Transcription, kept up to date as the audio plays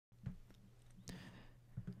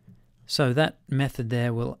So that method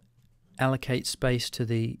there will allocate space to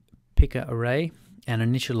the picker array and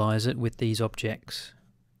initialize it with these objects.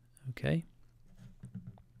 Okay.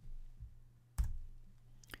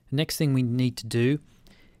 The next thing we need to do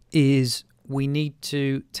is we need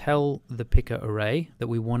to tell the picker array that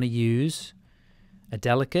we want to use a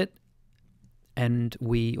delegate, and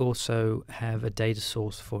we also have a data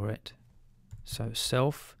source for it. So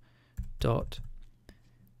self dot,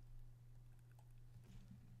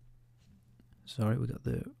 sorry, we got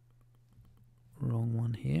the wrong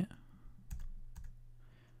one here.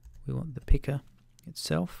 We want the picker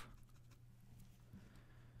itself,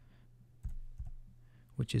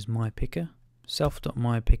 which is my picker.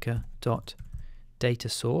 Self.mypicker.data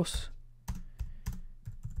source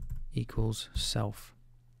equals self,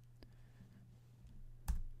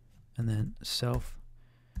 and then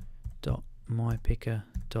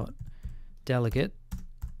self.mypicker.delegate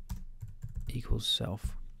equals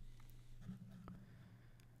self.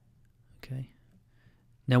 Okay.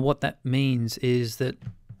 Now what that means is that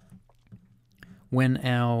when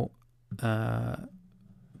our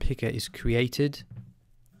picker is created,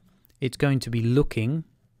 it's going to be looking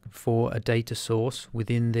for a data source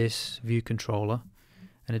within this view controller,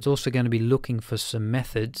 and it's also going to be looking for some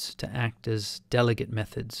methods to act as delegate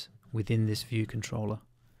methods within this view controller.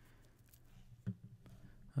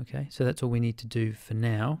 Okay, so that's all we need to do for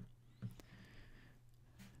now.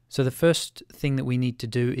 So the first thing that we need to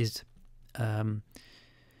do is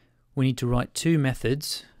we need to write two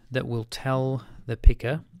methods that will tell the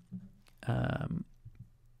picker how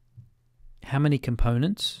many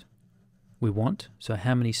components we want, so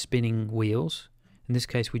how many spinning wheels. In this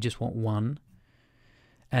case we just want one,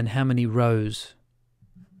 and how many rows,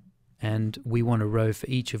 and we want a row for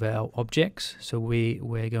each of our objects, so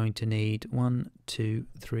we're going to need 1, 2,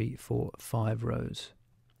 3, 4, 5 rows.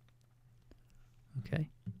 Okay,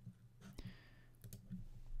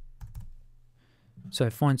 so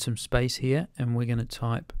find some space here, and we're going to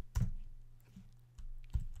type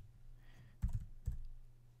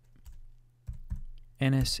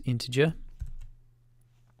ns integer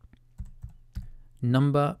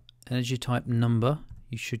number, and as you type number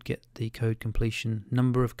you should get the code completion,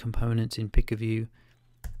 number of components in picker view.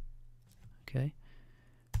 Okay,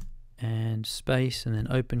 and space, and then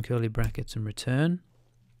open curly brackets and return.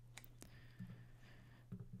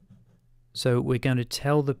 So we're going to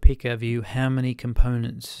tell the picker view how many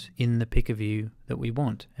components in the picker view that we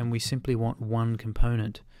want, and we simply want one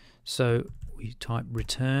component. So we type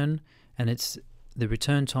return, and the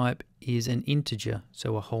return type is an integer,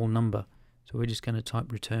 so a whole number. So we're just going to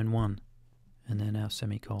type return 1 and then our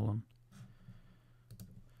semicolon.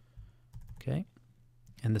 Okay,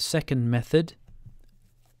 and the second method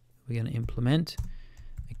we're going to implement,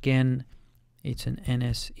 again it's an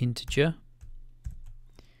ns integer,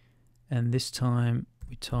 and this time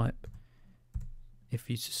we type, if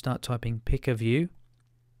you start typing picker view,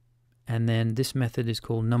 and then this method is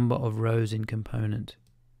called number of rows in component.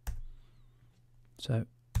 So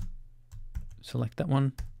select that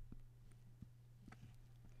one.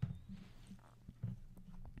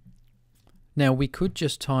 Now we could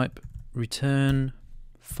just type return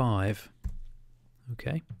 5,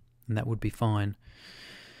 okay, and that would be fine.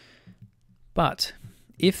 But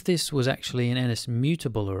if this was actually an NS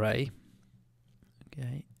mutable array,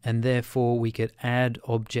 okay, and therefore we could add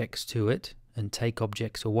objects to it and take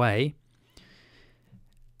objects away,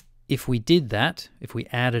 if we did that, if we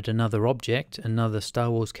added another object, another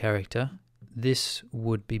Star Wars character, this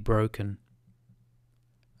would be broken.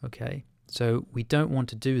 Okay, so we don't want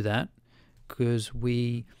to do that, because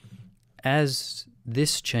as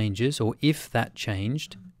this changes, or if that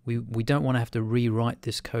changed, we don't want to have to rewrite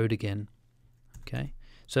this code again. Okay,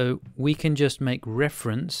 so we can just make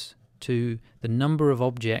reference to the number of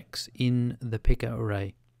objects in the picker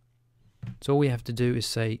array. So all we have to do is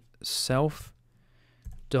say self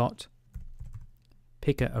dot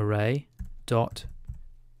picker array dot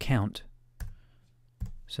count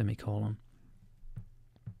semicolon.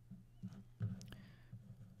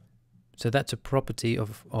 So that's a property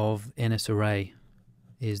of NS array,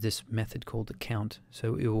 is this method called the count.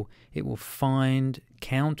 So it will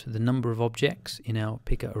count the number of objects in our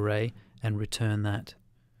picker array and return that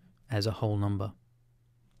as a whole number.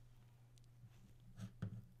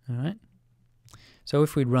 All right. So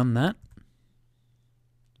if we run that,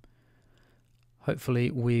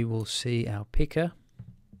 hopefully we will see our picker.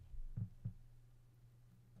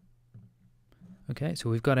 Okay,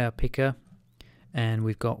 so we've got our picker, and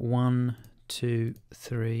we've got 1, 2,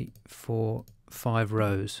 3, 4, 5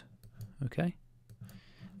 rows. Okay.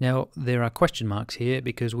 Now there are question marks here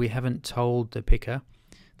because we haven't told the picker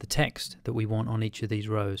the text that we want on each of these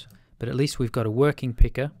rows. but at least we've got a working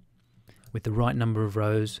picker with the right number of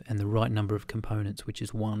rows and the right number of components, which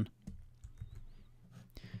is 1.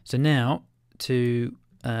 So now to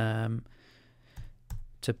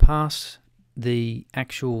pass the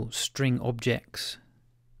actual string objects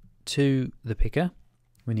to the picker,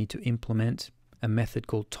 we need to implement a method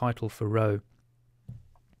called title for row.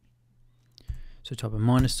 So type a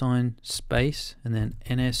 -sign space and then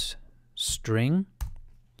ns string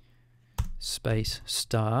space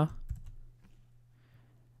star,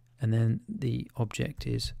 and then the object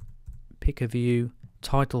is picker view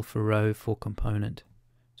title for row for component.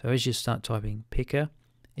 So as you start typing picker,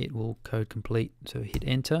 it will code complete. So hit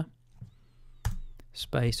enter,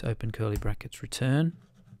 space, open curly brackets, return.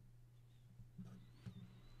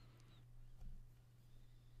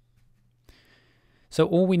 So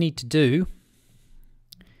all we need to do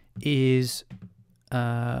is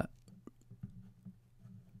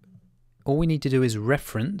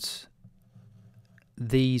reference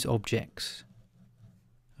these objects.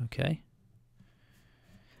 Okay,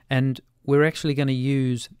 and we're actually going to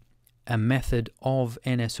use a method of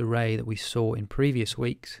NSArray that we saw in previous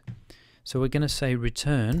weeks. So we're going to say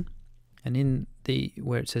return, and in the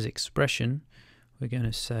where it says expression, we're going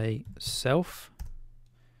to say self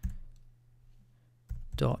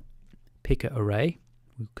dot picker array,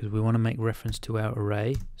 because we want to make reference to our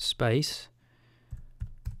array, space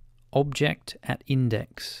object at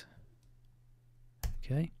index.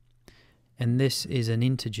 Okay, and this is an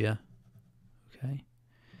integer. Okay,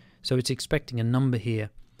 so it's expecting a number here,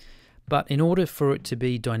 but in order for it to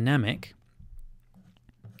be dynamic,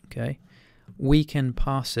 okay, we can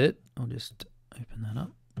pass it. I'll just open that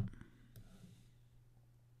up.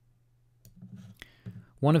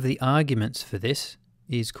 One of the arguments for this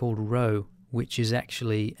is called row, which is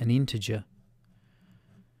actually an integer.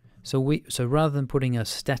 So rather than putting a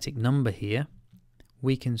static number here,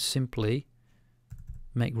 we can simply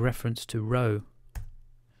make reference to row.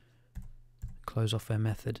 Close off our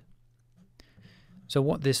method. So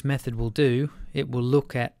what this method will do, it will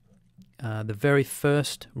look at the very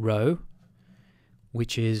first row,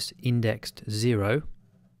 which is indexed 0,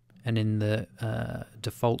 and in the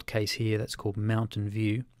default case here that's called Mountain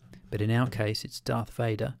View, but in our case it's Darth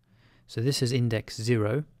Vader. So this is index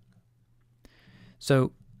 0.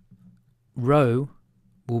 So row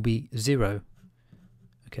will be 0.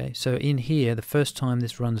 Okay, so in here, the first time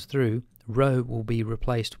this runs through, row will be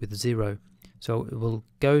replaced with 0. So it will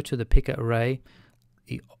go to the picker array,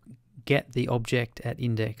 get the object at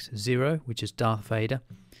index 0, which is Darth Vader,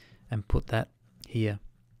 and put that here.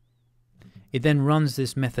 It then runs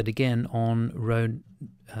this method again on row,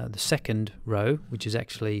 the second row, which is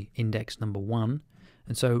actually index number 1,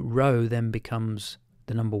 and so row then becomes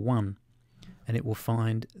the number 1, and it will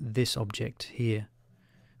find this object here,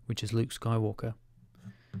 which is Luke Skywalker.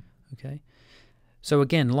 Okay, so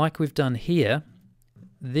again, like we've done here,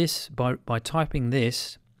 this by typing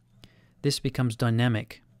this becomes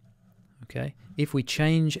dynamic. Okay, if we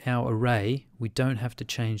change our array, we don't have to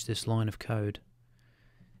change this line of code.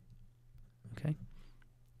 Okay,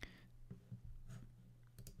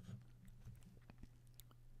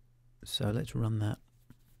 so let's run that.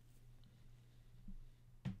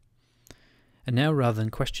 And now, rather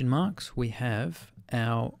than question marks, we have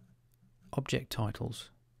our object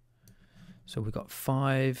titles. So we've got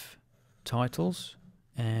 5 titles,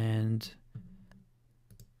 and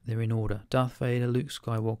they're in order: Darth Vader, Luke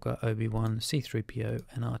Skywalker, Obi-Wan, C-3PO,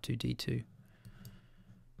 and R2-D2.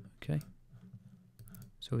 Okay,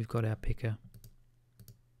 so we've got our picker.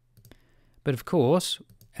 But of course,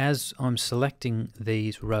 as I'm selecting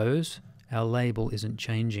these rows, our label isn't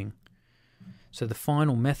changing. So the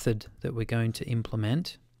final method that we're going to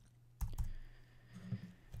implement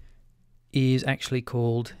is actually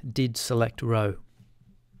called didSelectRow.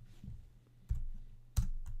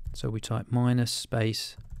 So we type minus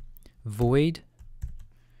space void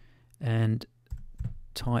and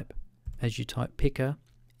type, as you type picker,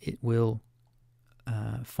 it will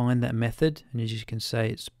find that method, and as you can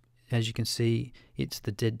see, it's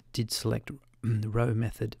the didSelectRow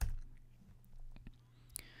method.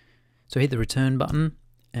 So hit the return button,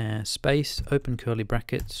 space, open curly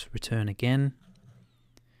brackets, return again.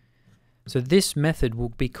 So this method will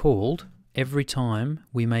be called every time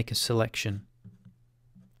we make a selection.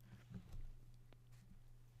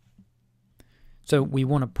 So we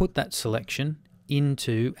want to put that selection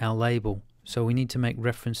into our label. So we need to make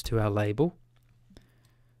reference to our label.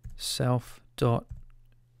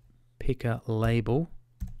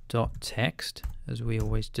 self.pickerLabel.text, as we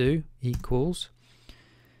always do, equals.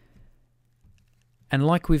 And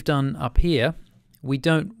like we've done up here, we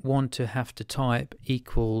don't want to have to type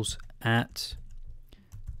equals at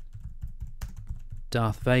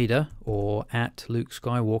Darth Vader or at Luke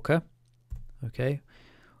Skywalker. Okay,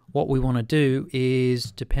 what we want to do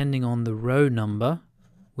is, depending on the row number,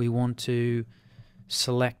 we want to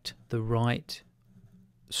select the right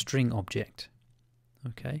string object.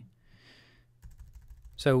 Okay,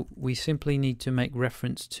 so we simply need to make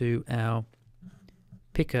reference to our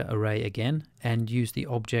picker array again and use the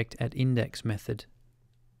object at index method.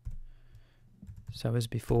 So as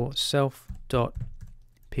before,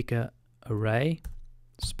 self.picker array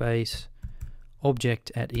space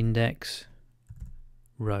object at index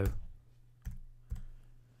row.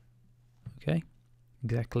 Okay,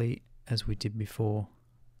 exactly as we did before.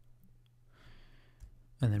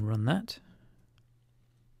 And then run that.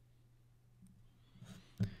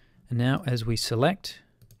 And now as we select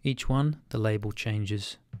each one, the label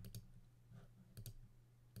changes.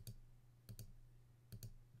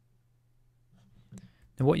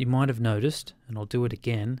 Now what you might have noticed, and I'll do it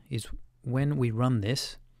again, is when we run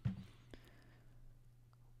this,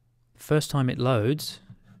 first time it loads,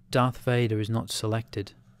 Darth Vader is not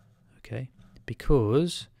selected, okay,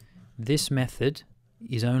 because this method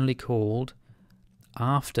is only called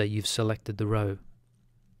after you've selected the row,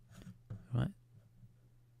 right?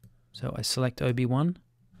 So I select OB1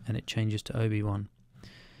 and it changes to OB1.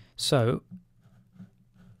 So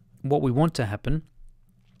what we want to happen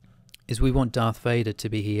is we want Darth Vader to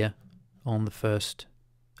be here on the first,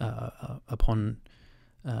 upon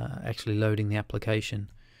actually loading the application.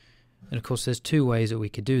 And of course there's two ways that we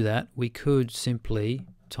could do that. We could simply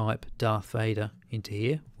type Darth Vader into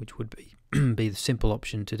here, which would be the simple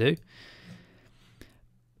option to do.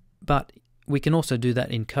 But we can also do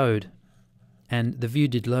that in code, and the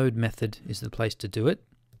viewDidLoad method is the place to do it.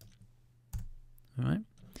 All right.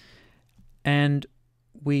 And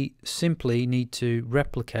we simply need to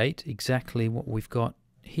replicate exactly what we've got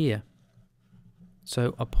here.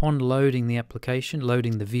 So upon loading the application,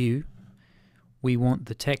 loading the view, we want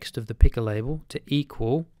the text of the picker label to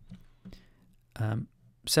equal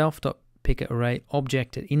self.pickerArray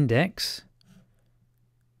object at index.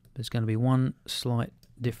 There's going to be one slight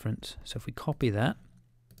difference. So if we copy that,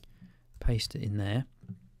 paste it in there,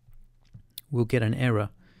 we'll get an error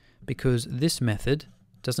because this method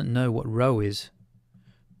doesn't know what row is.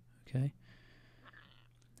 Okay.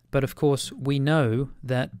 But of course we know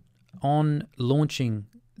that on launching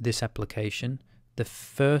this application, the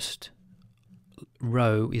first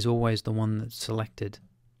row is always the one that's selected.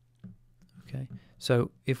 Okay.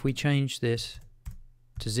 So if we change this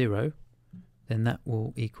to 0, then that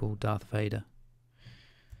will equal Darth Vader.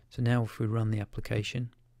 So now if we run the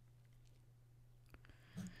application,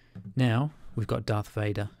 now we've got Darth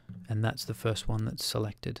Vader, and that's the first one that's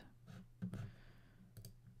selected.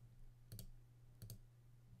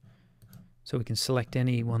 So we can select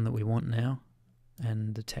any one that we want now,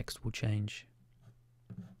 and the text will change.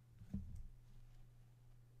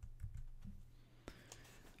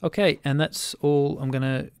 Okay, and that's all I'm going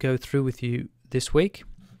to go through with you this week.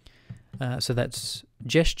 So that's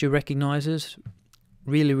gesture recognizers.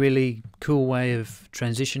 Really cool way of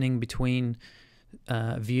transitioning between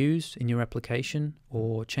views in your application,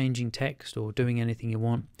 or changing text, or doing anything you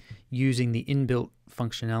want using the inbuilt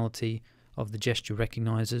functionality of the gesture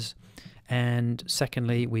recognizers. And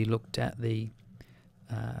secondly, we looked at the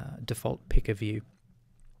default picker view,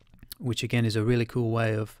 which again is a really cool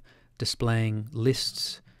way of displaying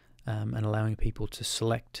lists and allowing people to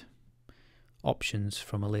select options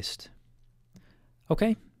from a list.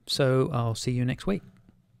 Okay, so I'll see you next week.